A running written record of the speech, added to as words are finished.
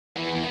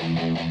Hey,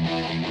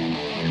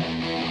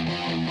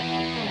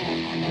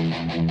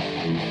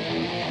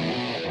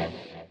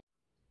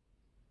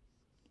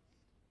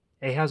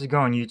 how's it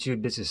going,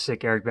 YouTube? This is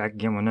Sick Eric back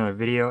again with another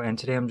video, and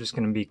today I'm just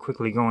going to be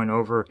quickly going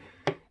over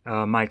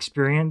my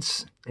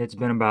experience. It's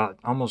been about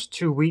almost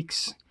 2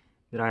 weeks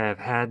that I have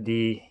had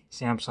the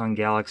Samsung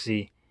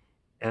Galaxy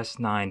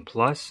S9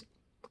 Plus,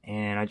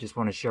 and I just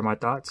want to share my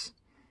thoughts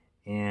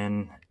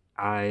and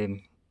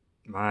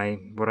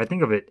what I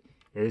think of it.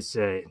 It's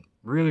a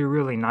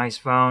really nice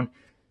phone.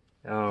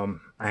 I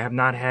have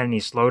not had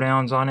any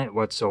slowdowns on it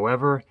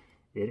whatsoever.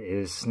 It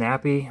is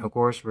snappy. Of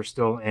course, we're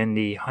still in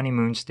the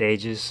honeymoon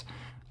stages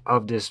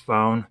of this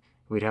phone.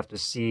 We'd have to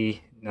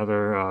see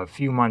another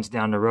few months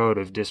down the road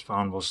if this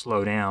phone will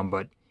slow down,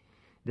 but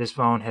this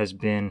phone has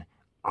been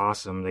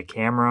awesome. The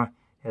camera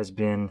has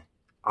been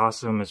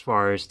awesome as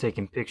far as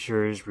taking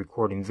pictures,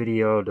 recording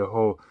video. The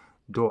whole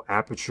dual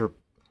aperture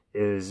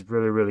is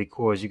really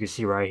cool. As you can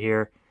see right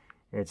here,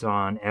 it's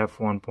on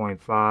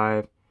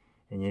f1.5,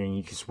 and then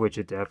you can switch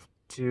it to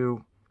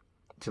f2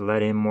 to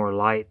let in more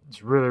light.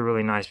 It's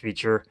really nice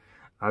feature.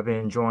 I've been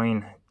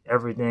enjoying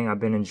everything.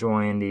 I've been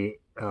enjoying the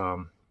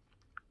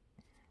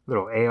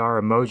little AR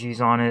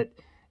emojis on it.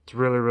 It's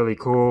really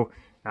cool.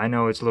 I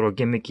know it's a little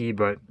gimmicky,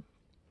 but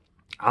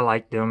I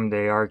like them.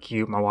 They are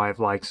cute. My wife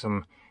likes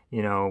them.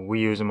 You know,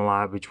 we use them a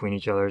lot between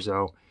each other,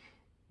 so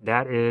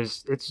that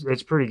is,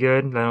 it's pretty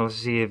good. Let's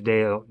see if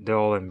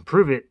they'll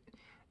improve it,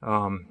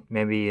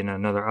 maybe in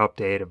another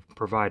update,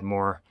 provide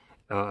more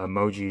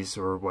emojis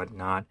or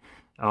whatnot.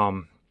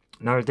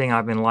 Another thing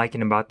I've been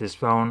liking about this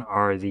phone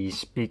are the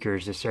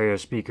speakers. The stereo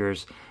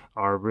speakers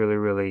are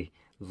really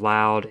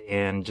loud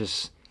and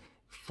just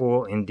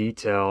full in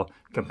detail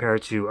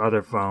compared to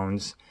other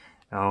phones.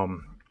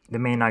 They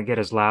may not get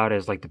as loud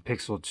as like the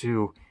Pixel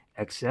 2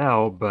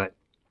 XL, but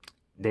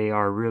they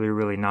are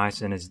really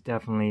nice, and it's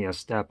definitely a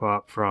step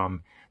up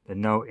from the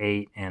Note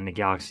 8 and the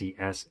Galaxy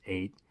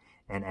S8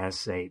 and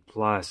S8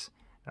 Plus.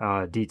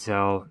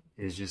 Detail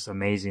is just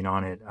amazing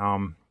on it.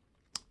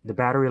 The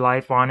battery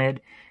life on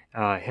it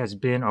has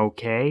been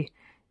okay.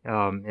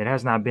 It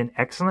has not been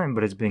excellent,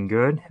 but it's been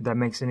good, if that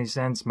makes any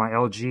sense. My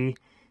LG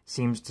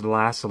seems to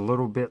last a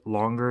little bit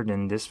longer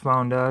than this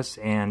phone does,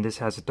 and this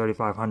has a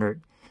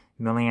 3500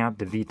 milliamp.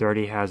 The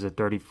V30 has a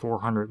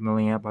 3400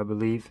 milliamp, I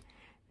believe,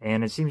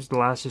 and it seems to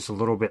last just a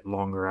little bit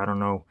longer. I don't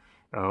know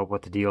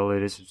what the deal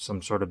is,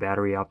 some sort of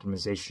battery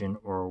optimization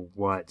or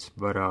what,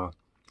 but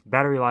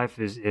battery life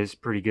is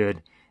pretty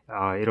good.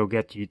 It'll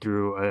get you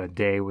through a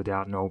day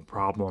without no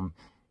problem,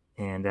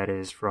 and that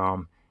is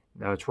from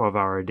a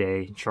 12-hour a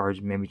day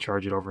charge. Maybe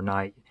charge it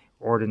overnight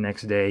or the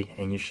next day,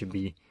 and you should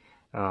be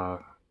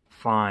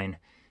fine.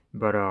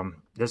 But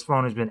this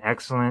phone has been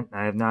excellent.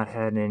 I have not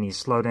had any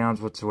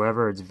slowdowns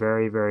whatsoever. It's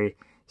very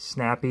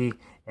snappy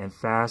and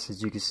fast,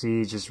 as you can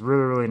see. Just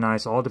really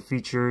nice. All the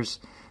features,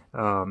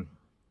 the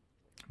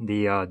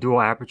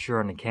dual aperture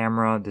on the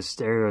camera, the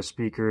stereo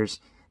speakers,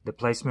 the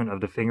placement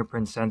of the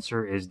fingerprint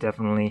sensor is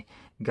definitely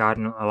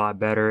gotten a lot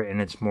better, and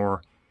it's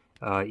more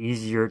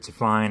easier to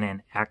find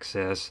and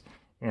access.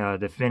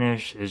 The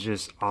finish is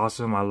just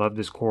awesome. I love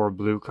this coral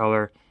blue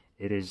color.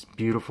 It is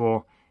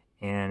beautiful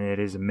and it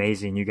is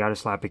amazing. You got to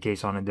slap a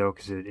case on it though,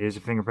 because it is a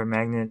fingerprint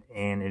magnet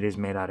and it is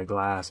made out of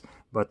glass.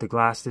 But the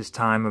glass this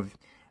time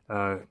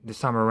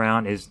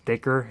around is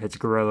thicker. It's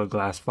Gorilla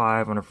Glass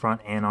 5 on the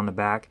front and on the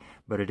back,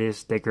 but it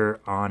is thicker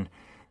on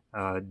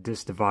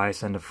this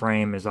device, and the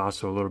frame is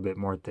also a little bit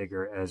more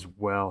thicker as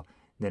well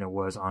than it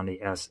was on the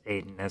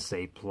S8 and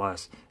S8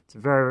 Plus.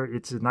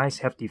 It's a nice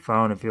hefty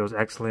phone. It feels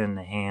excellent in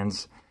the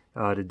hands.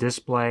 The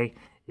display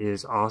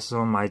is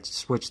awesome. I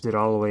switched it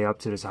all the way up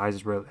to this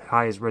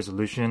highest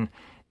resolution,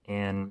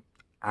 and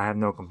I have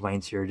no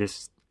complaints here.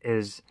 This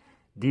is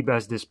the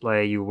best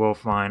display you will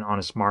find on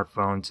a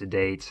smartphone to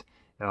date.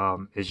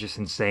 It's just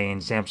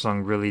insane.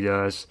 Samsung really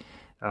does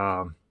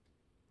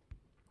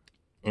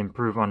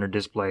improve on their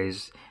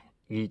displays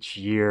each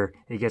year.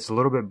 It gets a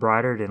little bit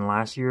brighter than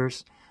last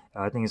year's.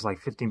 I think it's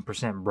like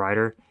 15%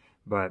 brighter,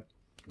 but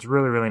it's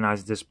really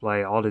nice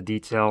display. All the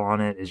detail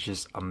on it is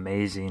just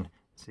amazing.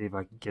 Let's see if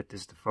I can get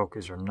this to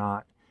focus or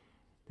not.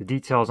 The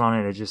details on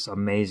it are just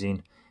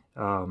amazing.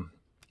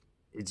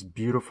 It's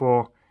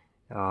beautiful.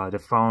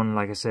 The phone,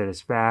 like I said,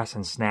 is fast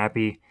and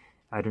snappy.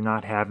 I do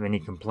not have any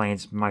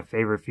complaints. My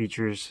favorite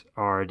features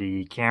are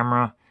the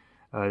camera,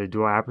 the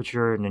dual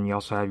aperture, and then you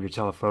also have your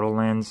telephoto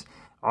lens.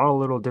 All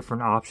little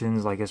different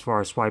options, like as far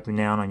as swiping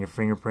down on your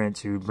fingerprint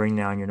to bring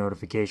down your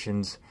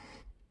notifications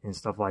and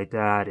stuff like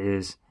that,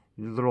 is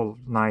little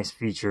nice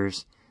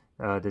features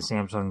that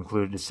Samsung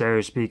included. The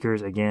stereo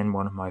speakers, again,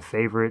 one of my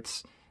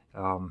favorites.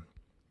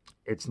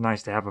 It's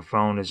nice to have a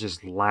phone that's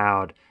just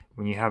loud.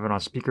 When you have it on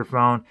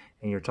speakerphone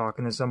and you're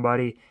talking to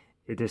somebody,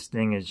 this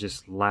thing is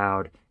just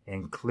loud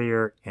and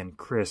clear and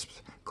crisp.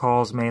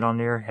 Calls made on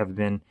there have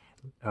been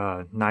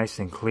nice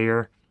and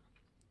clear.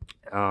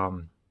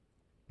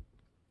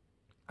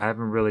 I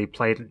don't really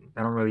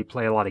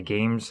play a lot of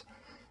games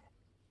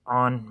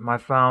on my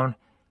phone,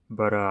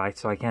 but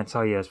so I can't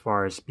tell you as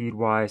far as speed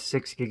wise.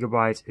 6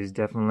 gigabytes is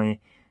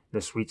definitely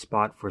the sweet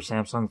spot for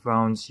Samsung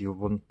phones. You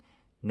will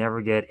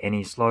never get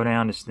any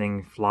slowdown. This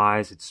thing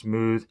flies. It's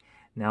smooth.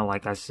 Now,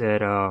 like I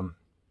said,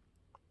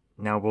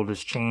 now we'll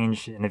just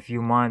change in a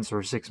few months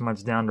or 6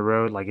 months down the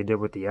road like it did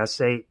with the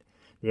S8.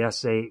 The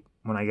S8,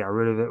 when I got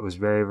rid of it, was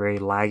very, very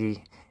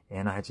laggy,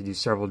 and I had to do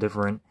several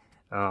different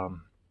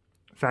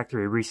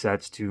factory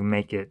resets to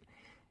make it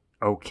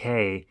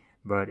okay,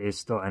 but it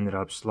still ended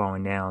up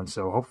slowing down.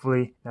 So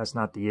hopefully that's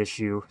not the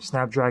issue.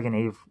 Snapdragon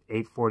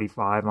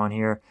 845 on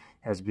here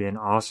has been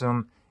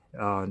awesome.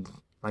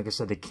 Like I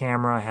said, the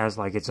camera has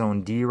like its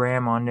own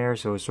DRAM on there,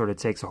 so it sort of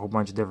takes a whole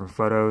bunch of different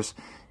photos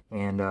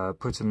and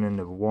puts them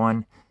into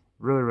one.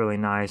 Really, really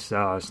nice.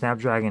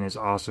 Snapdragon is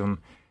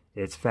awesome.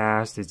 It's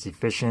fast. It's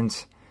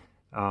efficient.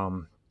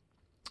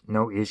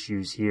 No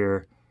issues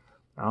here.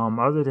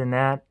 Other than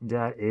that,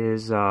 that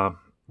is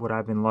what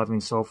I've been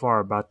loving so far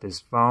about this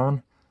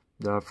phone.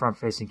 The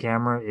front-facing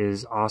camera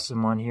is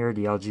awesome on here.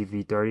 The LG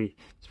V30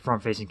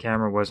 front-facing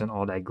camera wasn't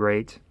all that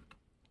great,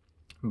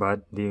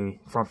 but the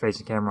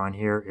front-facing camera on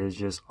here is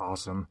just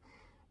awesome.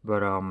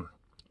 But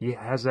it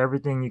has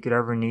everything you could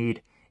ever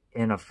need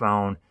in a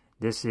phone.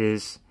 This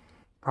is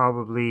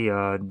probably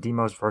the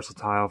most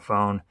versatile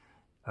phone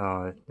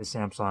the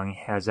Samsung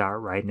has out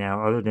right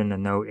now, other than the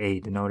Note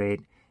 8. The Note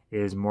 8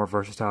 is more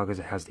versatile because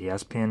it has the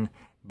S Pen,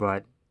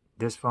 but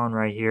this phone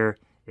right here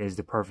is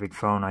the perfect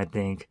phone, I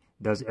think.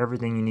 It does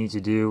everything you need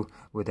to do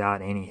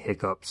without any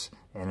hiccups,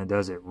 and it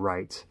does it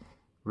right.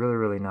 Really,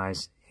 really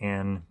nice,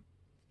 and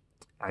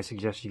I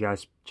suggest you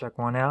guys check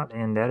one out,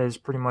 and that is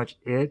pretty much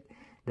it.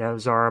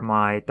 Those are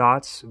my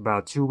thoughts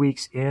about 2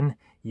 weeks in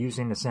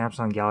using the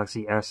Samsung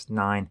Galaxy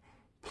S9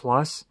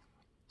 Plus,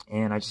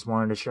 and I just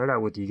wanted to share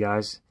that with you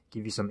guys,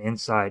 give you some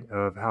insight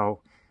of how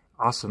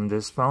awesome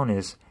this phone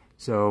is.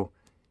 So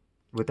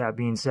with that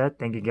being said,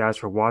 thank you guys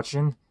for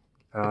watching.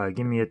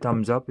 Give me a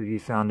thumbs up if you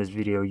found this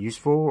video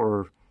useful,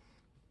 or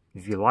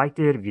if you liked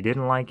it, if you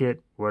didn't like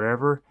it,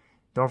 whatever.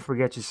 Don't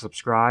forget to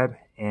subscribe,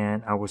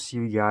 and I will see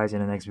you guys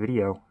in the next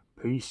video.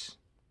 Peace.